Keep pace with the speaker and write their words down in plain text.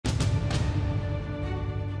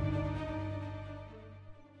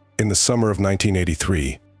In the summer of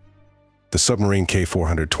 1983, the submarine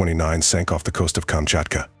K429 sank off the coast of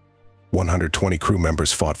Kamchatka. 120 crew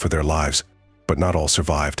members fought for their lives, but not all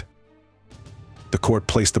survived. The court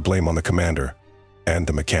placed the blame on the commander and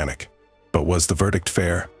the mechanic. But was the verdict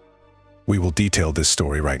fair? We will detail this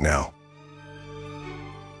story right now.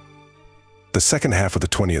 The second half of the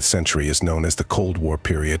 20th century is known as the Cold War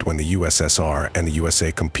period, when the USSR and the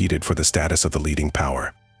USA competed for the status of the leading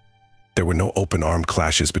power. There were no open armed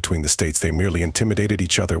clashes between the states. They merely intimidated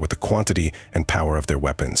each other with the quantity and power of their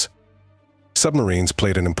weapons. Submarines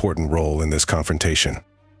played an important role in this confrontation.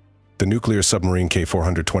 The nuclear submarine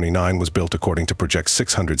K429 was built according to Project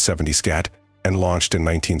 670 SCAT and launched in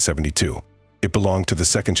 1972. It belonged to the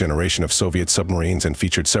second generation of Soviet submarines and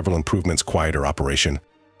featured several improvements: quieter operation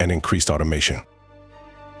and increased automation.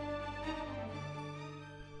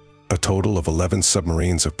 A total of 11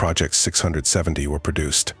 submarines of Project 670 were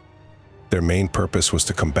produced. Their main purpose was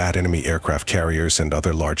to combat enemy aircraft carriers and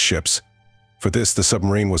other large ships. For this, the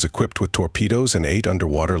submarine was equipped with torpedoes and 8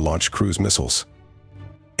 underwater launch cruise missiles.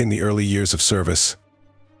 In the early years of service,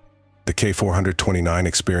 the K429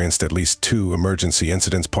 experienced at least 2 emergency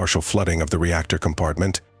incidents: partial flooding of the reactor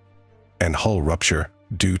compartment and hull rupture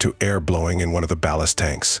due to air blowing in one of the ballast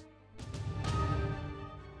tanks.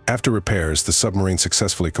 After repairs, the submarine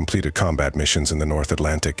successfully completed combat missions in the North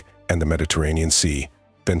Atlantic and the Mediterranean Sea,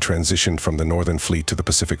 then transitioned from the Northern Fleet to the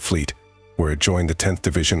Pacific Fleet, where it joined the 10th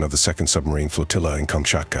Division of the 2nd Submarine Flotilla in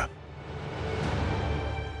Kamchatka.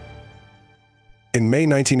 In May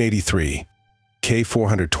 1983,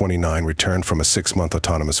 K429 returned from a 6-month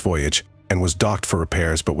autonomous voyage and was docked for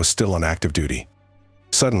repairs, but was still on active duty.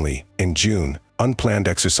 Suddenly, in June, unplanned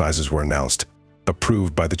exercises were announced,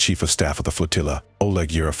 approved by the Chief of Staff of the flotilla, Oleg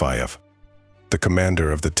Yerofeyev. The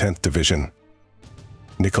commander of the 10th Division,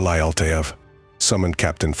 Nikolai Altayev, summoned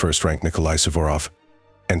Captain First Rank Nikolai Suvorov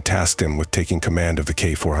and tasked him with taking command of the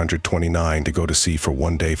K429 to go to sea for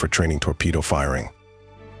 1 day for training torpedo firing.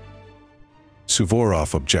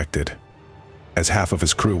 Suvorov objected, as half of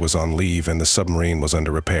his crew was on leave and the submarine was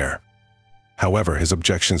under repair. However, his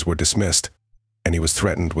objections were dismissed, and he was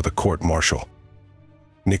threatened with a court-martial.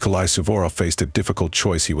 Nikolai Suvorov faced a difficult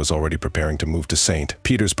choice. He was already preparing to move to St.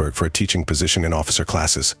 Petersburg for a teaching position in officer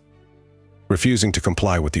classes. Refusing to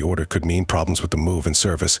comply with the order could mean problems with the move and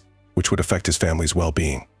service, which would affect his family's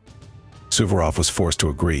well-being. Suvorov was forced to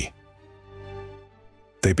agree.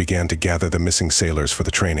 They began to gather the missing sailors for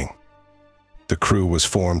the training. The crew was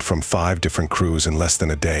formed from 5 different crews in less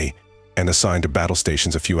than a day and assigned to battle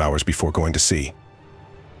stations a few hours before going to sea.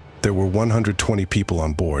 There were 120 people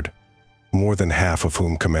on board, more than half of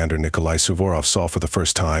whom Commander Nikolai Suvorov saw for the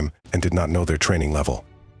first time and did not know their training level.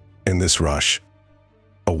 In this rush,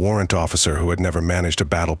 a warrant officer who had never managed a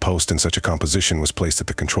battle post in such a composition was placed at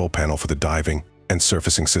the control panel for the diving and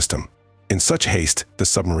surfacing system. In such haste, the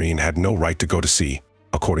submarine had no right to go to sea,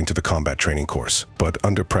 according to the combat training course, but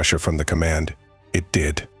under pressure from the command, it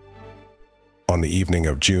did. On the evening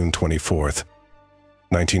of June 24th,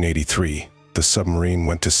 1983, the submarine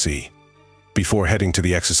went to sea. Before heading to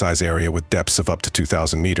the exercise area with depths of up to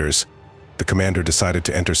 2,000 meters, the commander decided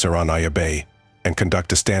to enter Saranaya Bay and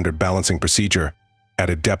conduct a standard balancing procedure at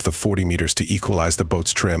a depth of 40 meters to equalize the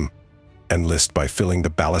boat's trim and list by filling the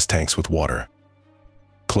ballast tanks with water.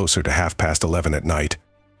 Closer to 11:30 at night,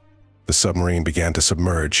 the submarine began to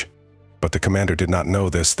submerge, but the commander did not know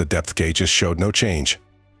this. The depth gauges showed no change.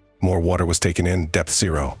 More water was taken in, depth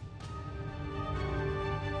 0.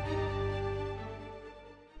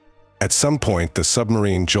 At some point, the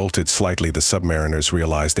submarine jolted slightly. The submariners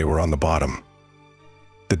realized they were on the bottom.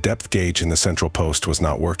 The depth gauge in the central post was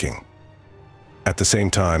not working. At the same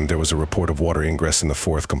time, there was a report of water ingress in the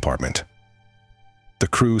 4th compartment. The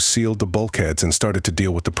crew sealed the bulkheads and started to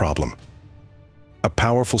deal with the problem. A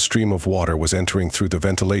powerful stream of water was entering through the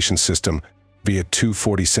ventilation system via 2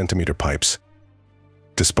 40-centimeter pipes.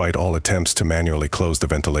 Despite all attempts to manually close the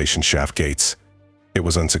ventilation shaft gates, it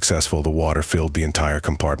was unsuccessful. The water filled the entire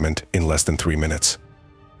compartment in less than 3 minutes.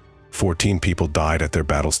 14 people died at their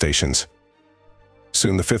battle stations.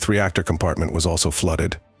 Soon the 5th reactor compartment was also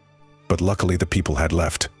flooded, but luckily the people had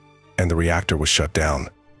left, and the reactor was shut down.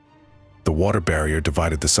 The water barrier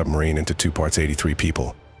divided the submarine into 2 parts. 83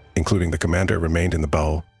 people, including the commander, remained in the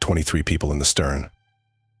bow, 23 people in the stern.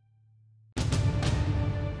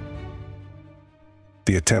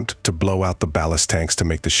 The attempt to blow out the ballast tanks to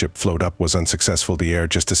make the ship float up was unsuccessful. The air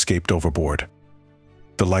just escaped overboard.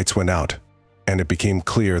 The lights went out, and it became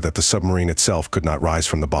clear that the submarine itself could not rise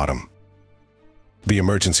from the bottom. The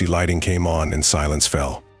emergency lighting came on and silence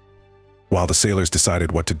fell. While the sailors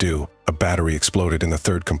decided what to do, a battery exploded in the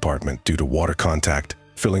 3rd compartment due to water contact,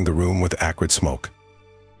 filling the room with acrid smoke.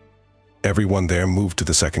 Everyone there moved to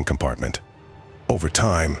the second compartment. Over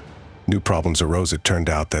time, new problems arose. It turned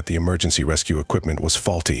out that the emergency rescue equipment was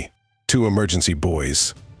faulty. 2 emergency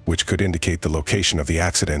buoys, which could indicate the location of the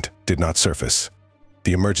accident, did not surface.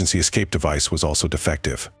 The emergency escape device was also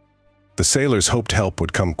defective. The sailors hoped help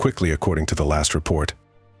would come quickly according to the last report.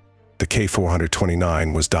 The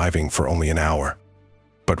K429 was diving for only an hour.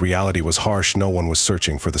 But reality was harsh. No one was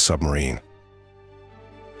searching for the submarine.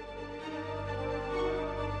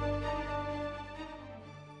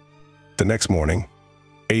 The next morning,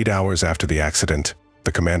 8 hours after the accident,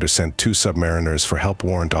 the commander sent 2 submariners for help.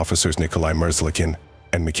 Warrant officers Nikolai Merzlikin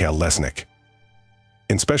and Mikhail Lesnik.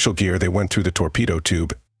 In special gear, they went through the torpedo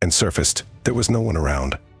tube and surfaced. There was no one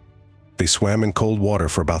around. They swam in cold water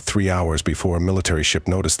for about 3 hours before a military ship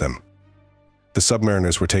noticed them. The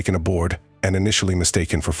submariners were taken aboard and initially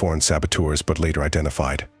mistaken for foreign saboteurs, but later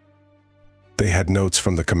identified. They had notes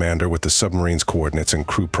from the commander with the submarine's coordinates and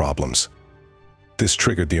crew problems. This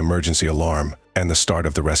triggered the emergency alarm and the start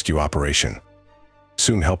of the rescue operation.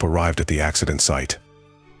 Soon help arrived at the accident site.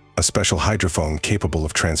 A special hydrophone capable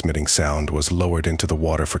of transmitting sound was lowered into the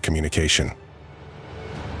water for communication.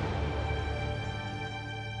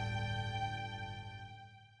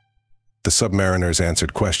 The submariners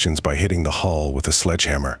answered questions by hitting the hull with a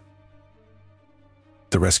sledgehammer.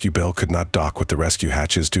 The rescue bell could not dock with the rescue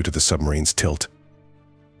hatches due to the submarine's tilt.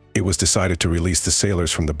 It was decided to release the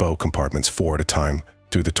sailors from the bow compartments 4 at a time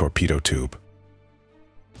through the torpedo tube.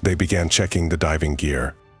 They began checking the diving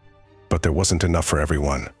gear, but there wasn't enough for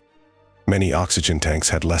everyone. Many oxygen tanks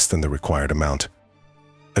had less than the required amount.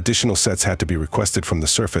 Additional sets had to be requested from the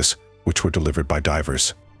surface, which were delivered by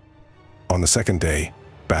divers. On the second day,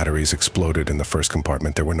 batteries exploded in the first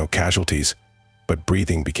compartment. There were no casualties, but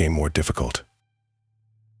breathing became more difficult.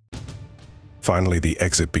 Finally, the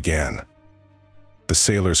exit began. The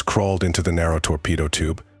sailors crawled into the narrow torpedo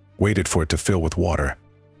tube, waited for it to fill with water,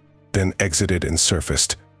 then exited and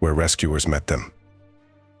surfaced where rescuers met them.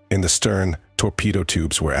 In the stern, torpedo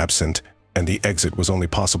tubes were absent, and the exit was only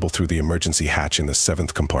possible through the emergency hatch in the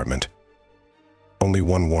 7th compartment. Only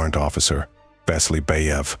one warrant officer, Vasily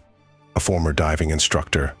Bayev, a former diving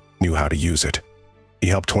instructor, knew how to use it. He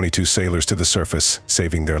helped 22 sailors to the surface,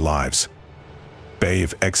 saving their lives.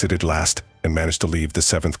 Bayev exited last and managed to leave the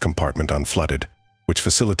 7th compartment unflooded, which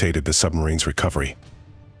facilitated the submarine's recovery.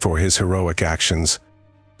 For his heroic actions,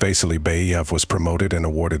 Vasily Bayev was promoted and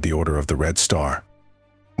awarded the Order of the Red Star.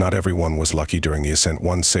 Not everyone was lucky during the ascent.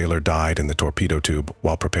 One sailor died in the torpedo tube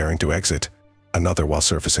while preparing to exit, another while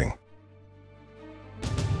surfacing.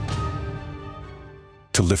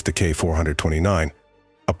 To lift the K429,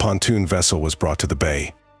 a pontoon vessel was brought to the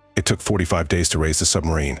bay. It took 45 days to raise the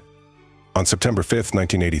submarine. On September 5,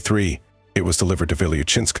 1983, it was delivered to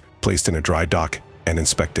Vilyuchinsk, placed in a dry dock, and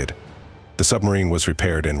inspected. The submarine was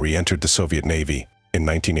repaired and re-entered the Soviet Navy in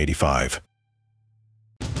 1985.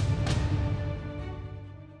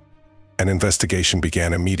 An investigation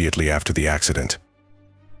began immediately after the accident.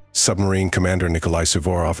 Submarine Commander Nikolai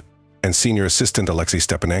Suvorov and Senior Assistant Alexei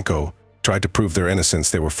Stepanenko tried to prove their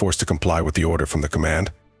innocence. They were forced to comply with the order from the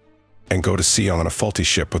command and go to sea on a faulty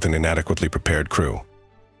ship with an inadequately prepared crew.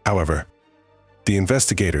 However, the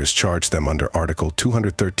investigators charged them under Article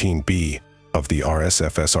 213B of the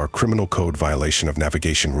RSFSR Criminal Code violation of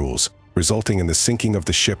navigation rules, resulting in the sinking of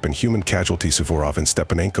the ship and human casualties. Suvorov and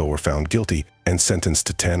Stepanenko were found guilty and sentenced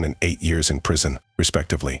to 10 and 8 years in prison,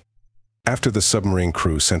 respectively. After the submarine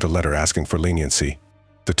crew sent a letter asking for leniency,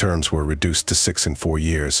 the terms were reduced to 6 and 4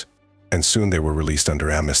 years, and soon they were released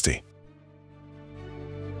under amnesty.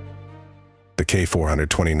 The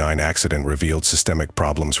K429 accident revealed systemic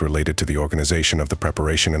problems related to the organization of the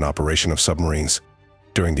preparation and operation of submarines.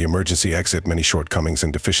 During the emergency exit, many shortcomings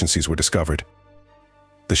and deficiencies were discovered.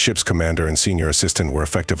 The ship's commander and senior assistant were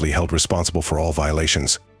effectively held responsible for all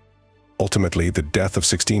violations. Ultimately, the death of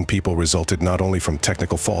 16 people resulted not only from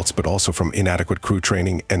technical faults but also from inadequate crew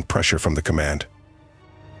training and pressure from the command.